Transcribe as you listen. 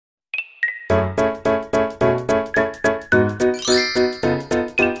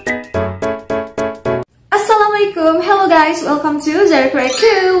guys, welcome to Zara Create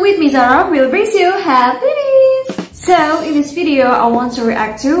 2 with me Zara will bring you happiness. So in this video I want to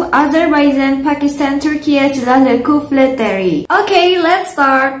react to Azerbaycan-Pakistan-Türkiye Silahlı Kuvvetleri. Okay, let's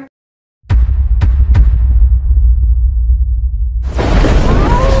start.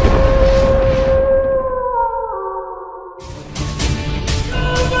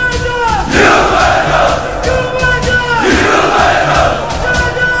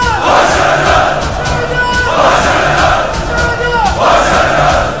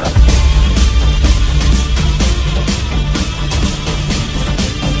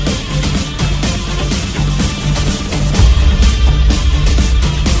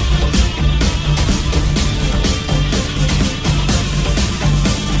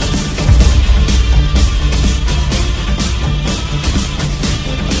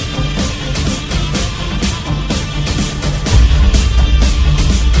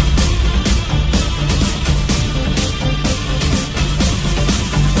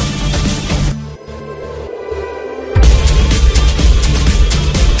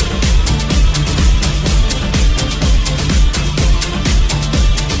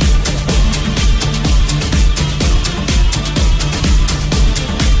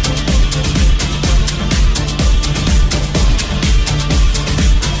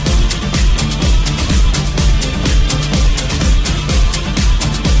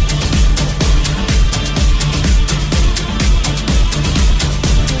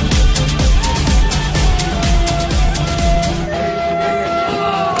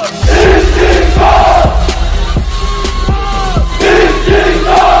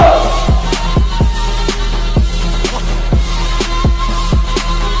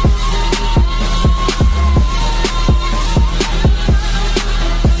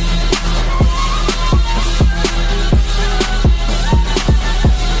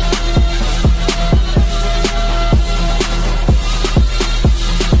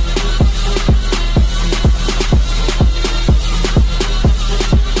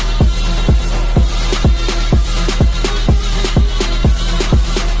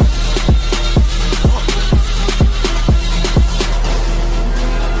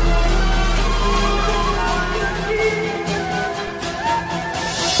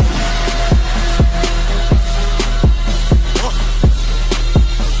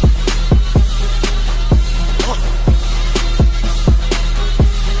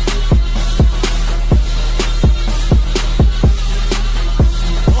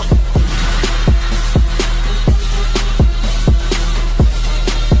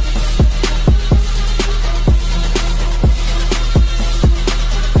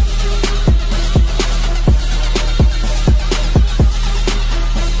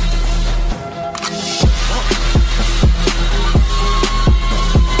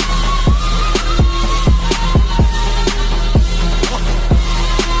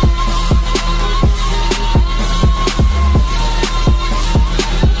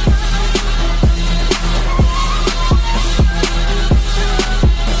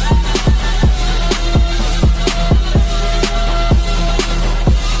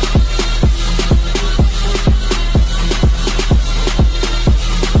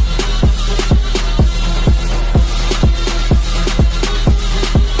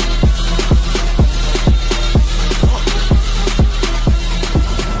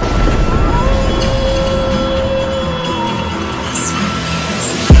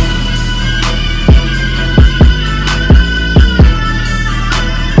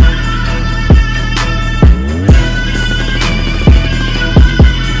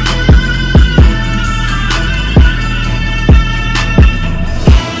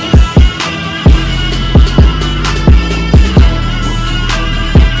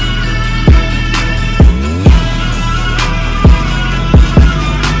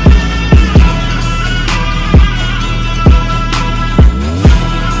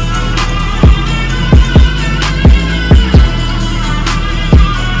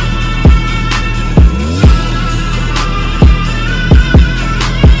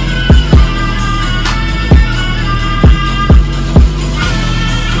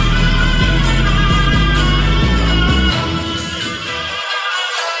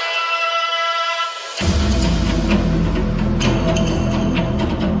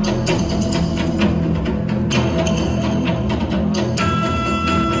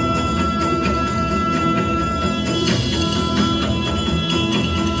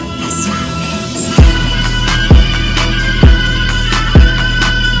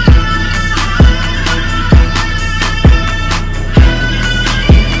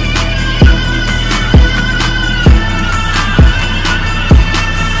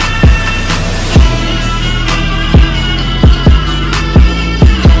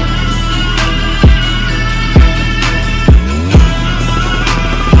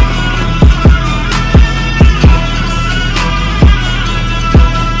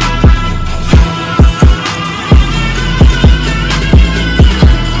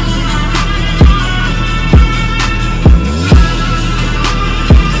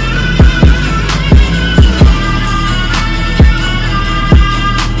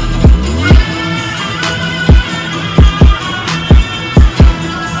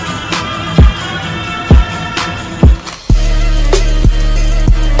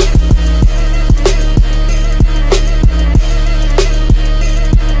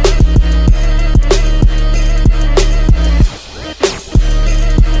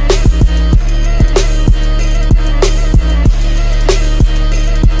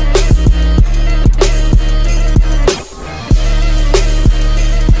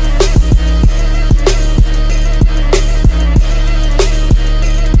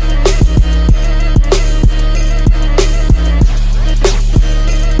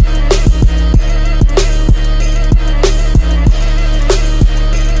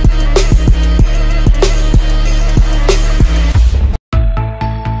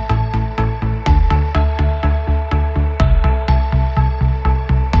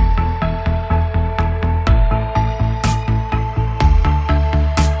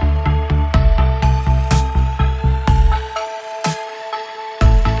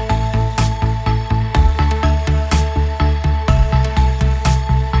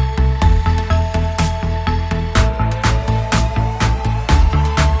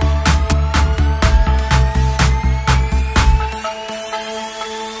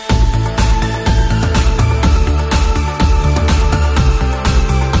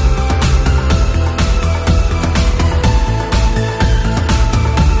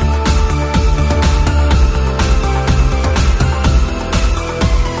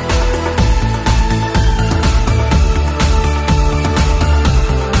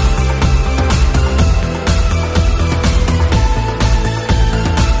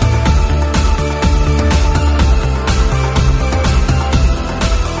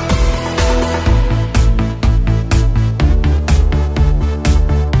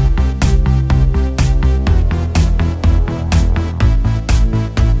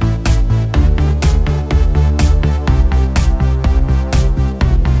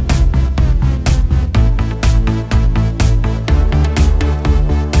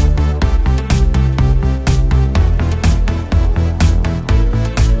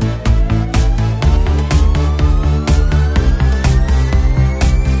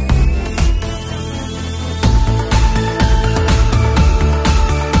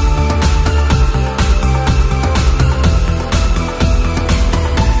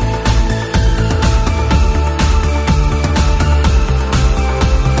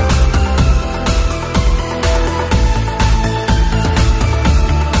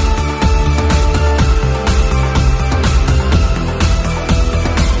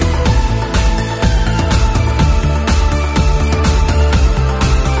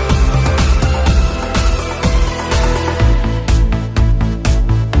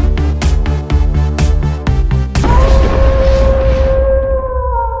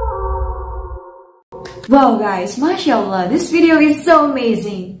 Wow guys, mashallah, this video is so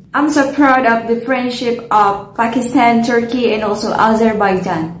amazing. I'm so proud of the friendship of Pakistan, Turkey and also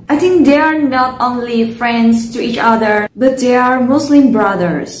Azerbaijan. I think they are not only friends to each other, but they are Muslim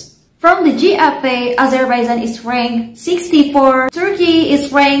brothers. From the GFA, Azerbaijan is ranked 64, Turkey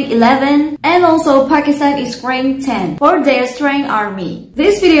is ranked 11, and also Pakistan is ranked 10 for their strong army.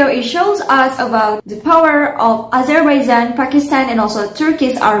 This video shows us about the power of Azerbaijan, Pakistan, and also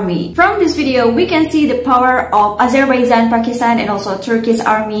Turkey's army. From this video, we can see the power of Azerbaijan, Pakistan, and also Turkey's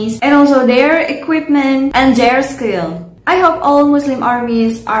armies, and also their equipment and their skill. I hope all Muslim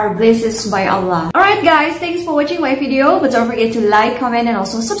armies are blessed by Allah. Alright guys, thanks for watching my video, but don't forget to like, comment and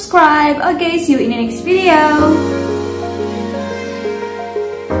also subscribe. Okay, see you in the next video.